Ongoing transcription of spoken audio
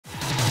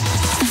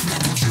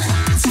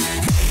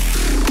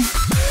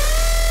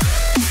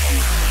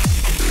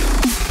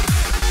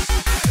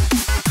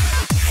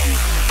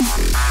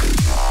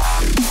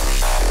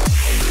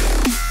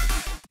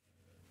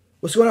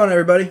What's going on,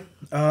 everybody?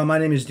 My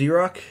name is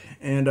D-Rock,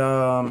 and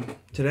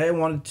today I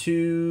wanted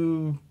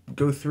to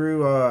go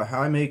through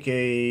how I make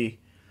a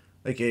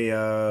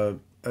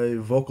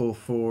vocal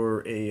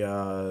for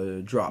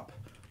a drop.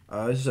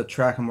 This is a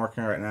track I'm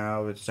working on right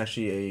now. It's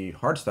actually a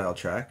hardstyle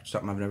track,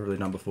 something I've never really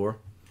done before.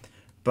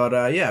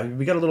 But yeah,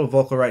 we got a little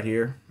vocal right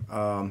here.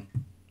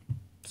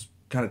 It's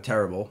kind of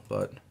terrible,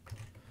 but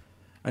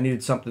I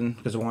needed something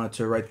because I wanted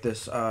to write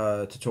this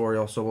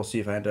tutorial, so we'll see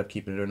if I end up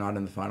keeping it or not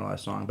in the finalized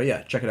song. But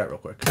yeah, check it out real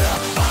quick.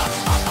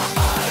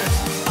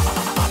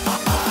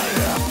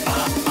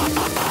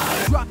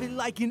 Drop it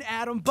like an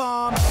atom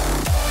bomb.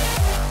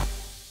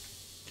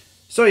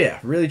 So yeah,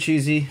 really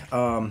cheesy.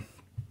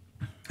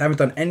 Haven't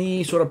done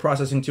any sort of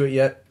processing to it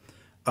yet.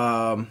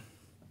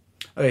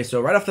 Okay, so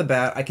right off the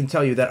bat, I can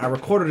tell you that I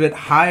recorded it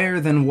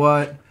higher than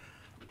what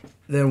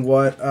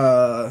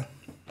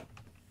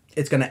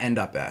it's going to end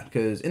up at,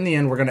 because in the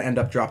end we're going to end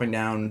up dropping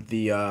down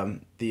the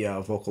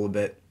vocal a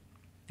bit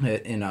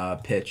in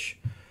pitch.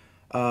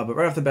 But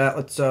right off the bat,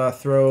 let's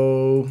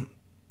throw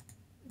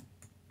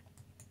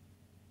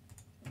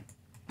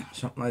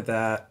something like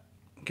that.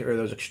 Get rid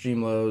of those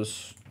extreme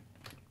lows.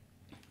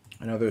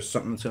 I know there's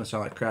something that's going to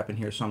sound like crap in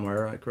here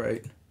somewhere, like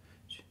right,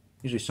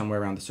 usually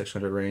somewhere around the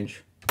 600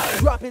 range.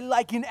 Drop it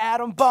like an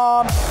atom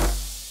bomb.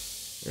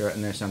 Right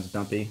in there sounds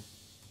dumpy.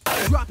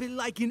 Drop it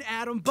like an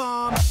atom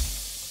bomb.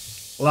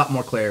 A lot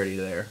more clarity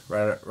there,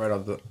 right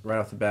off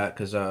the bat,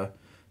 because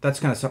that's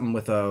kind of something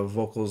with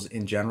vocals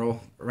in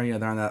general. Right, you know,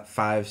 they're on that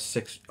 5,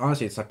 6.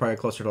 Honestly, it's like probably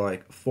closer to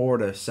like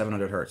 400 to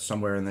 700 hertz,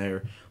 somewhere in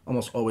there.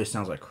 Almost always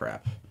sounds like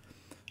crap.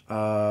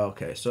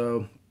 Okay,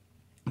 so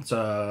let's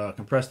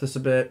compress this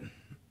a bit.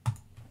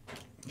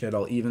 Get it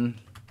all even.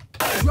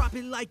 Drop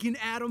it like an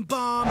atom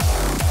bomb.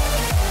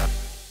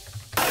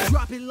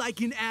 Drop it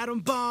like an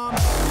atom bomb.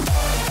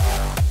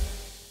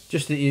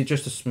 Just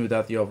to smooth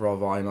out the overall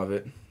volume of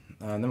it.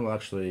 And then we'll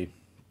actually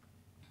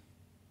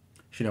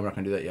we're not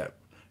going to do that yet.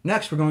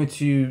 Next, we're going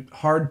to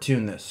hard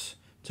tune this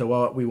to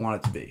what we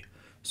want it to be.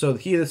 So the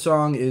key of the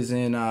song is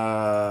in,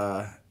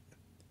 I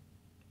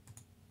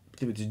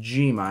think it's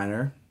G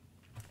minor.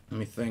 Let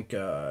me think.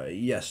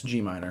 Yes,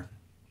 G minor.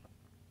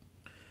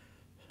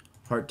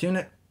 Hard tune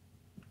it.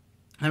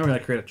 And we're going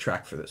to create a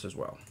track for this as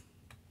well.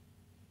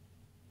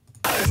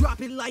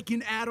 Drop it like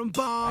an atom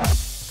bomb.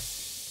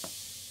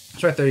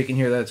 So right there you can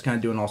hear that it's kind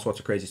of doing all sorts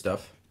of crazy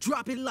stuff.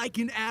 Drop it like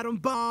an atom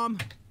bomb.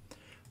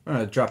 We're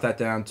going to drop that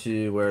down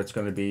to where it's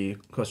going to be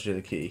closer to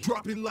the key.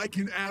 Drop it like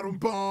an atom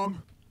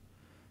bomb.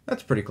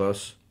 That's pretty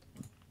close.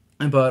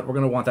 But we're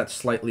going to want that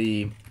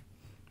slightly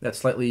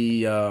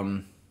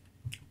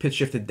pitch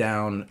shifted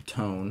down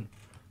tone.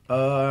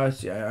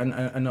 See,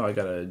 I know I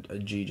got a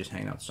G just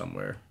hanging out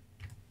somewhere.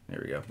 There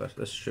we go.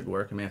 This should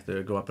work. I may have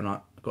to go up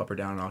or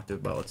down an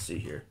octave, but let's see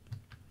here.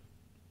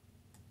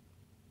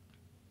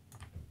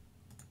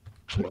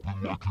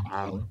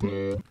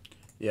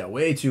 Yeah,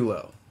 way too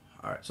low.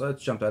 Alright, so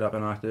let's jump that up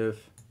an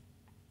octave.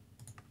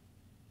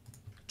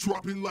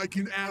 Drop it like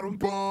an atom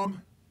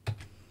bomb.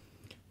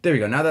 There we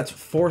go. Now that's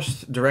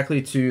forced directly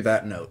to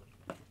that note.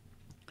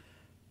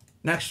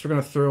 Next, we're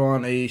going to throw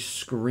on a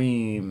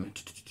scream.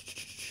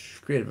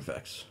 Creative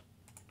effects.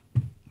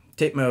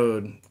 Tape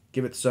mode.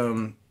 Give it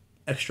some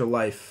extra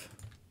life.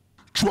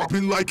 Drop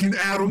it like an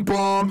atom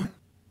bomb.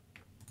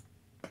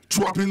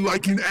 Drop it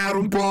like an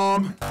atom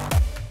bomb.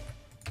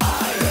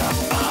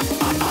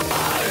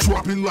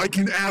 Drop it like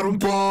an atom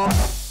bomb.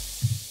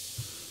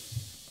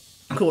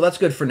 Cool, that's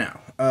good for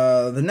now.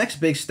 The next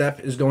big step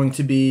is going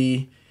to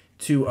be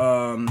to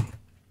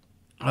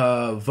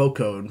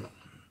vocode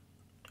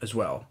as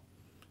well.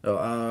 So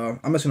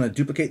I'm just going to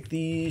duplicate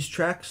these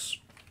tracks.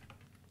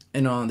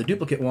 And on the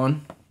duplicate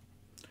one,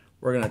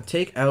 we're going to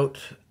take out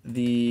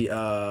the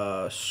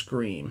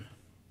scream.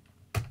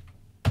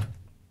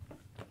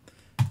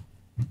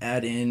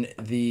 Add in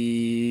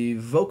the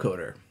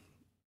vocoder.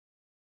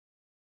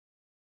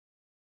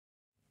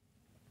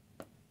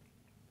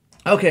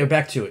 Okay,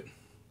 back to it.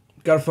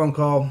 Got a phone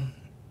call.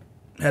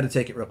 Had to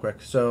take it real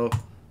quick. So,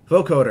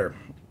 vocoder.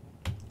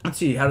 Let's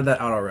see, how did that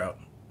auto route?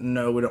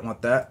 No, we don't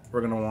want that.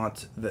 We're going to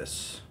want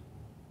this.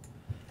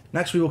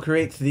 Next, we will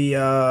create the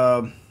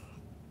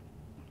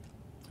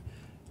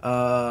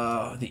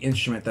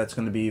instrument that's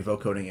going to be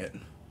vocoding it.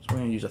 So we're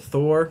going to use a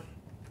Thor.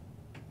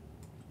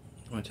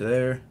 Going to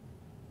there.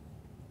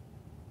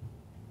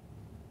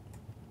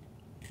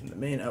 And the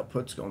main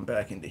output's going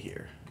back into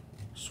here.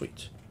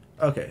 Sweet.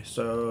 Okay,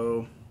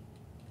 so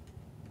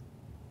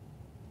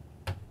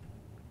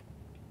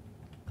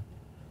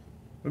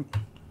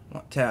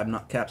tab,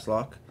 not caps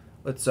lock.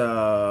 Let's create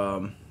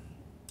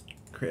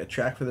a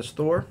track for this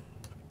Thor.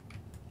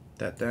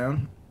 That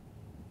down.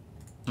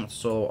 Let's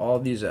solo all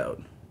of these out.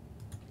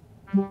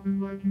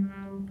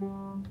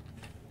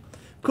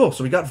 Cool,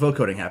 so we got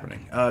vocoding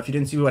happening. If you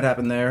didn't see what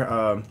happened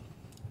there,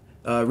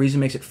 Reason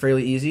makes it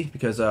fairly easy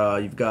because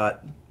you've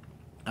got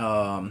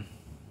a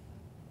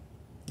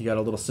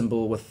little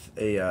symbol with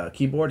a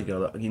keyboard.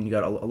 You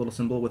got a little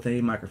symbol with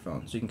a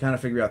microphone, so you can kind of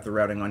figure out the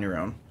routing on your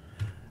own.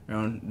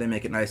 They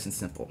make it nice and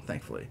simple,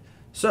 thankfully.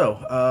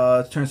 So,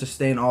 let's turn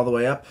sustain all the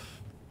way up.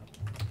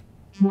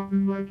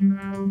 Turn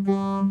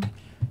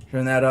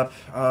that up.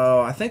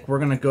 I think we're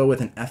gonna go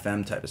with an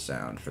FM type of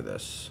sound for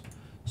this.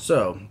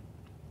 So,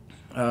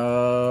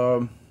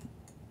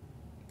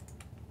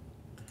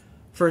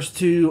 first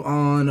two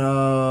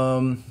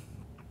on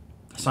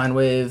sine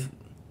wave,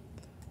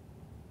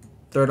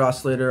 third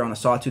oscillator on a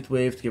sawtooth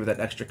wave to give it that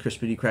extra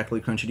crispity, crackly,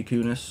 crunchy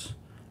coolness.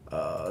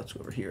 Let's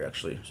go over here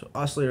actually. So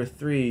oscillator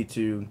 3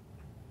 to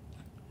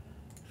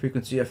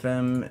frequency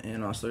FM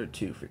and oscillator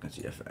 2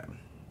 frequency FM.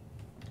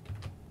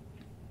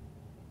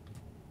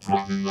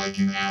 Dropping like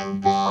an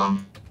atom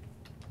bomb.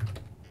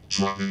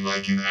 Dropping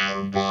like an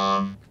atom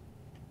bomb.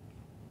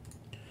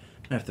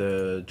 I have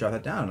to drop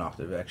that down an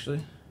octave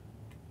actually.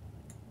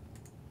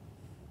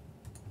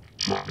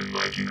 Dropping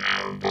like an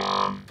atom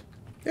bomb.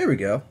 There we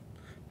go.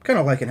 Kind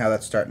of liking how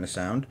that's starting to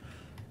sound.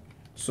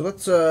 So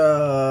let's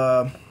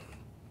what's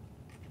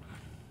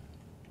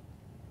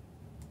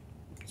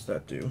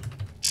that do?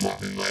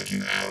 Dropping like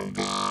an atom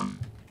bomb.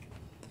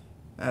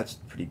 That's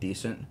pretty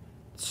decent.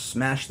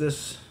 Smash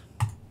this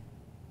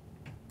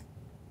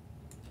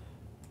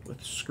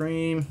with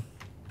scream.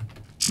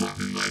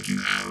 Dropping like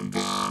an atom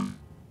bomb.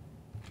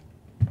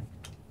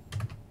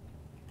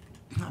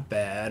 Not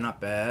bad,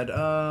 not bad.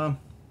 I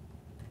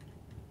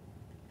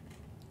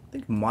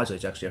think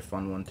modulate's actually a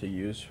fun one to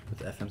use with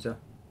the FM stuff.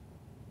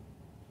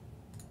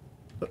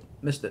 Oh,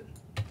 missed it.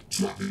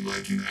 Dropping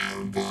like an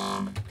atom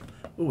bomb.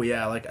 Oh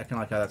yeah, I kind of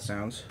like how that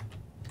sounds.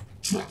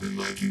 Dropping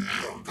like an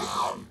atom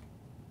bomb.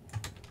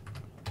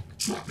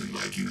 Dropping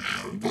like an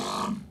atom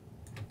bomb.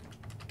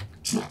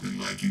 Dropping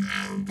like an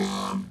atom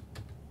bomb.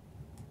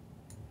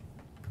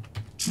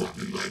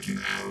 Dropping like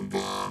an atom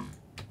bomb.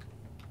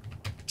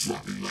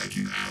 Dropping like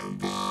an atom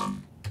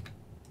bomb.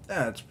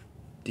 That's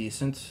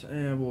decent.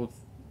 And we'll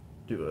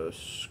do a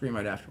scream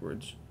right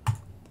afterwards.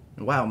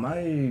 Wow,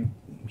 my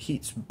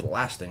heat's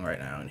blasting right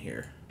now in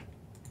here.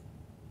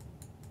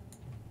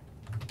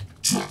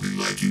 Dropping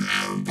like an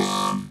atom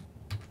bomb.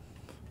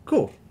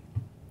 Cool.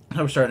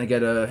 Now we're starting to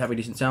get have a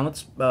decent sound.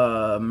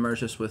 Let's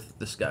merge this with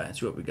this guy and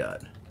see what we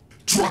got.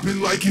 Dropping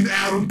like an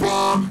atom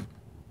bomb.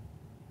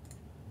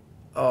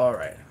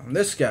 Alright, on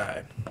this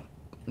guy,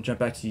 I'll jump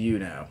back to you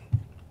now.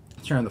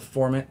 Turn the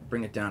format,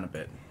 bring it down a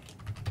bit.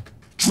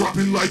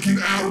 Dropping like an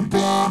atom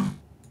bomb.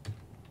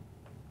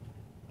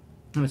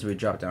 How much did we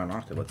drop down an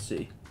octave? Let's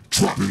see.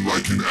 Dropping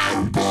like an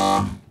atom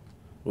bomb.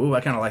 Ooh,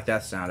 I kind of like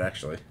that sound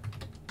actually.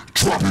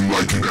 Dropping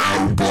like an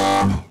atom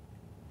bomb.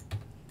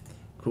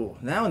 Cool.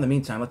 Now in the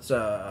meantime, let's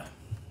where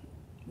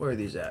are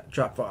these at?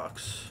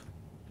 Dropbox.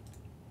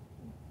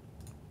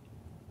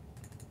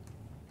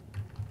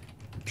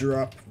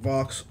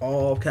 Dropbox,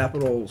 all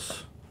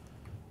capitals.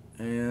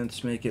 And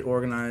let's make it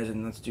organized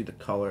and let's do the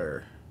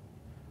color.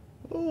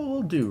 Oh,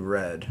 we'll do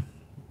red.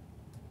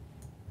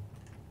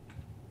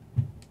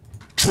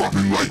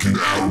 Dropping like an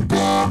atom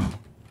bomb.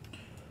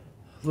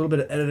 A little bit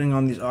of editing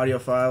on these audio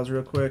files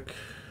real quick.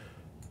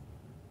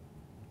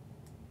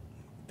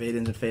 Fade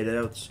ins and fade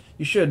outs.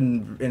 You should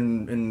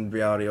in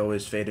reality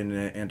always fade in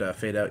and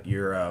fade out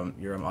your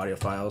audio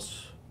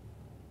files.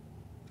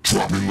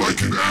 Dropping like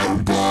an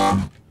atom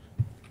bomb.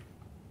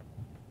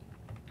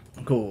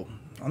 Cool.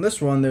 On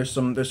this one, there's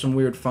some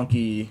weird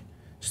funky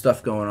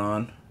stuff going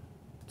on.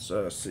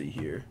 Let's see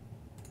here.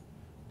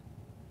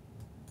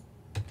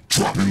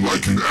 Dropping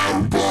like an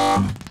atom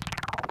bomb.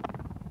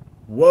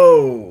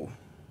 Whoa!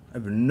 I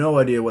have no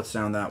idea what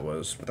sound that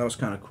was, but that was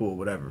kind of cool.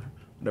 Whatever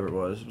it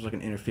was. It was like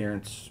an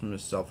interference from a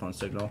cell phone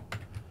signal.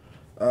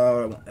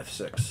 I want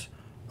F6.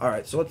 All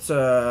right, so let's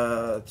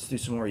do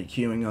some more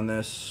EQing on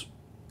this.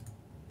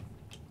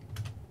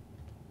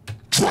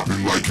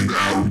 Dropping like an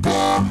atom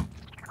bomb.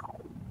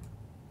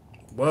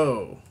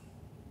 Whoa!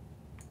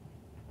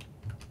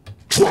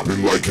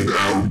 Dropping like an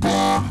atom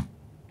bomb.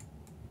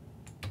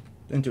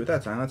 Didn't do it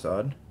that time. That's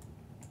odd.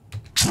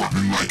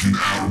 Dropping like an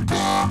atom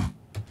bomb.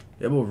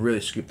 Yeah, we'll really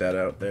scoop that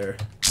out there.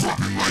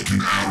 Dropping like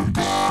an atom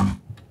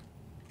bomb.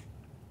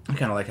 I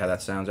kind of like how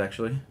that sounds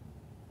actually.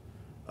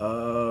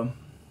 We'll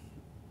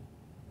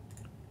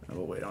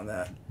wait on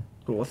that.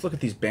 Cool. Let's look at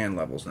these band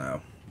levels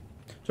now.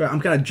 So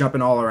I'm kind of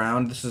jumping all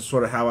around. This is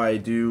sort of how I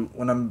do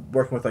when I'm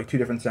working with like two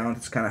different sounds.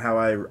 It's kind of how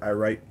I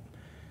write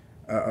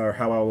or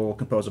how I will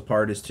compose a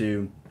part is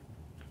to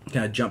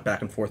kind of jump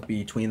back and forth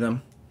between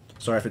them.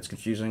 Sorry if it's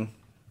confusing,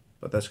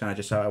 but that's kind of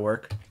just how I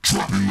work.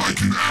 Dropping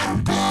like an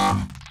atom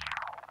bomb.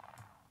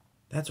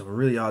 That's a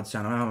really odd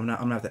sound. I'm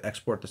gonna have to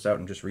export this out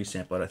and just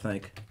resample it, I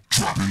think.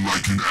 Dropping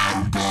like an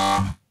atom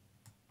bomb.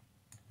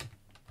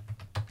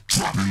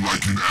 Dropping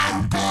like an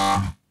atom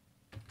bomb.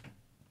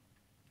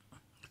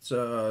 Let's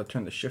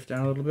turn the shift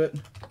down a little bit.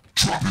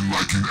 Dropping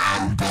like an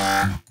atom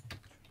bomb.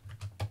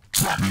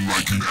 Dropping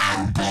like an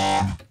atom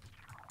bomb.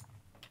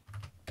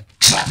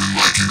 Dropping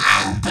like an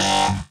atom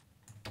bomb.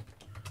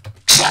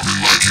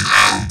 Dropping like an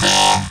atom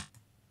bomb.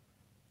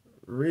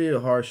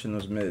 Real harsh in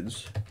those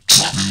mids.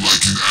 Dropping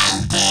like an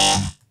atom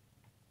bomb.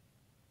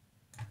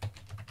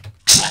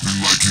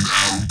 Dropping like an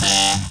atom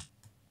bomb.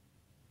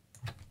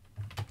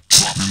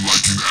 Dropping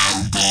like an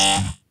atom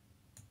bomb.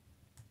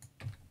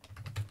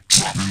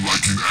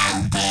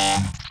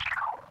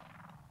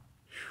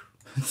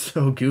 It's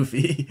so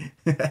goofy.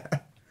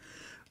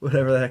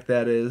 Whatever the heck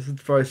that is.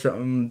 It's probably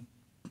something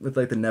with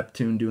like the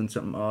Neptune doing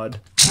something odd.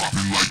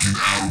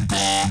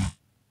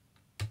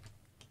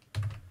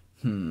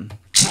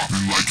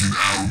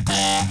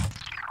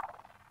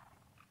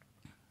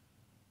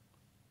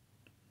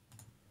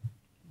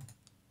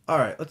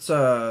 Alright, let's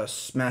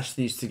smash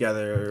these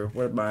together.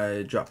 Where'd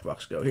my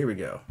Dropbox go? Here we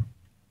go.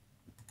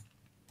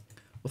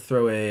 We'll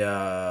throw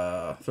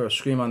a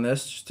scream on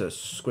this just to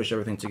squish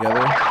everything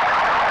together.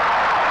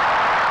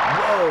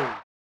 Whoa!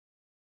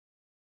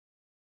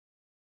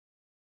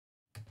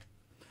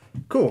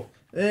 Cool.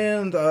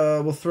 And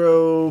we'll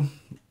throw.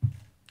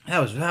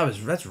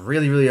 That's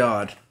really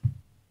odd.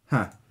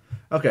 Huh.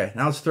 Okay,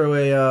 now let's throw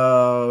a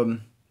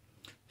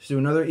let's do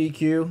another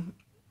EQ.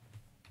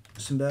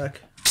 Listen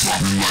back.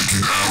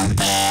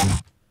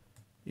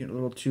 You know, a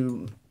little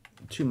too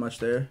much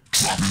there.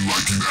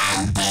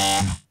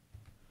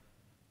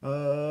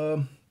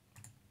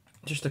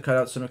 Just to cut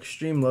out some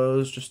extreme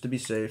lows, just to be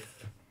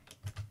safe.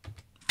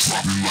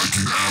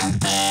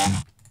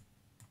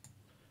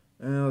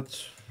 And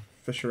let's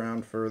fish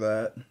around for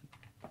that.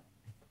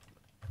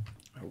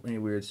 Any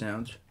weird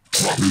sounds?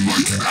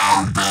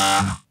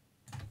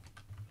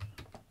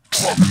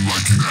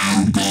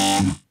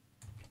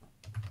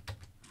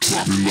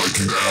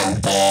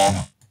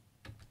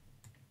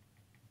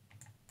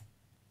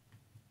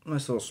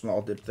 Nice little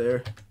small dip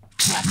there.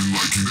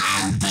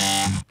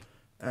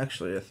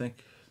 Actually, I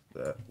think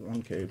that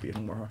 1K would be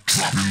more.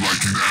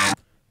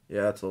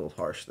 Yeah, that's a little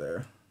harsh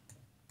there.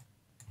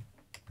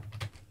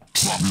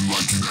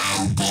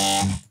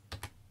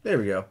 There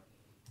we go.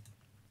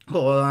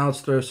 Cool, well, now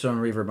let's throw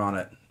some reverb on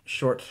it.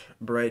 Short,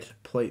 bright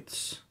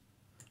plates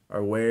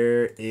are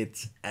where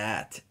it's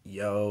at,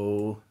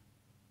 yo.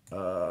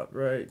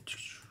 Right.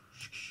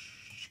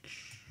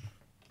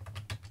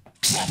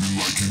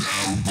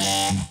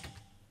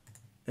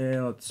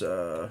 And let's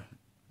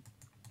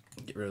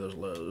get rid of those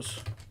lows.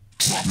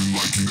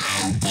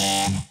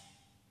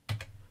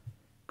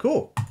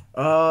 Cool.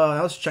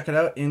 Now let's check it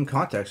out in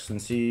context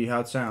and see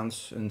how it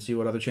sounds and see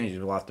what other changes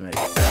we'll have to make.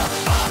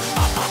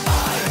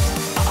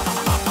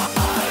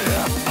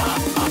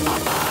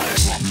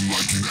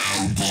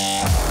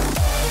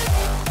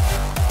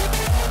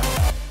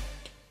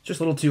 Just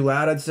a little too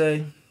loud, I'd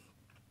say.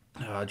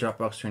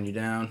 Dropbox, turn you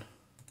down.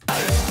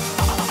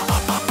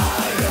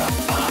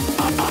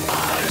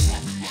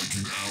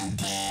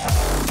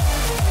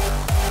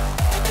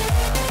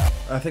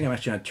 I think I'm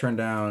actually gonna turn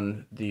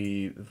down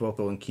the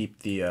vocal and keep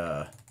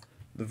the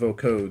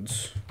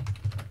vocodes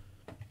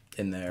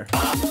in there.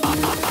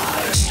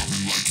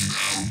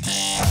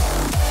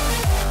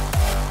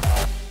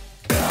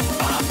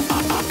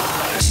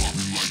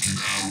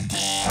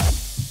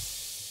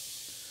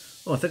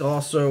 Well, I think I'll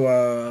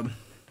also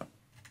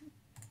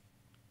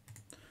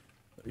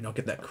you don't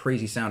get that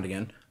crazy sound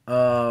again.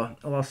 I'm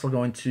also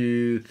going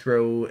to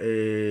throw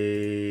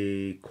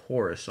a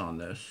chorus on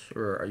this,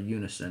 or a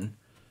unison.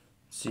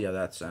 See how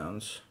that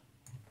sounds.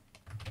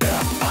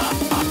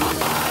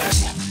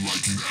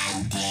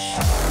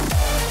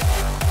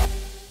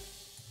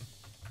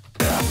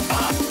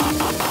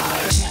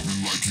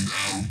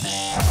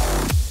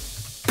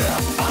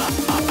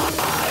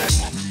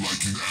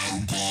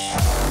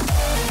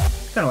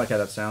 Kind of like how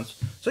that sounds.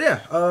 So yeah,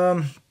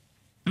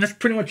 that's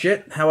pretty much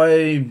it. How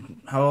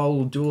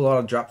I'll do a lot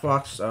of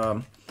Dropbox.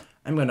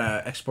 I'm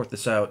gonna export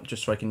this out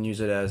just so I can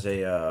use it as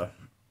a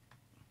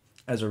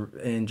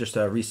and just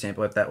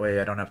resample it. That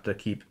way I don't have to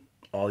keep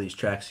all these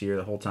tracks here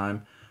the whole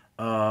time.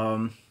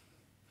 But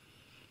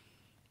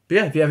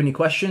yeah, if you have any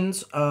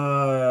questions,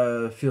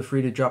 feel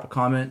free to drop a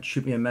comment,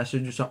 shoot me a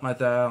message or something like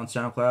that on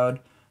SoundCloud.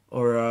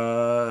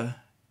 Or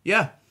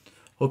yeah,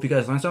 hope you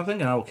guys learned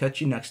something, and I will catch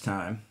you next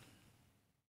time.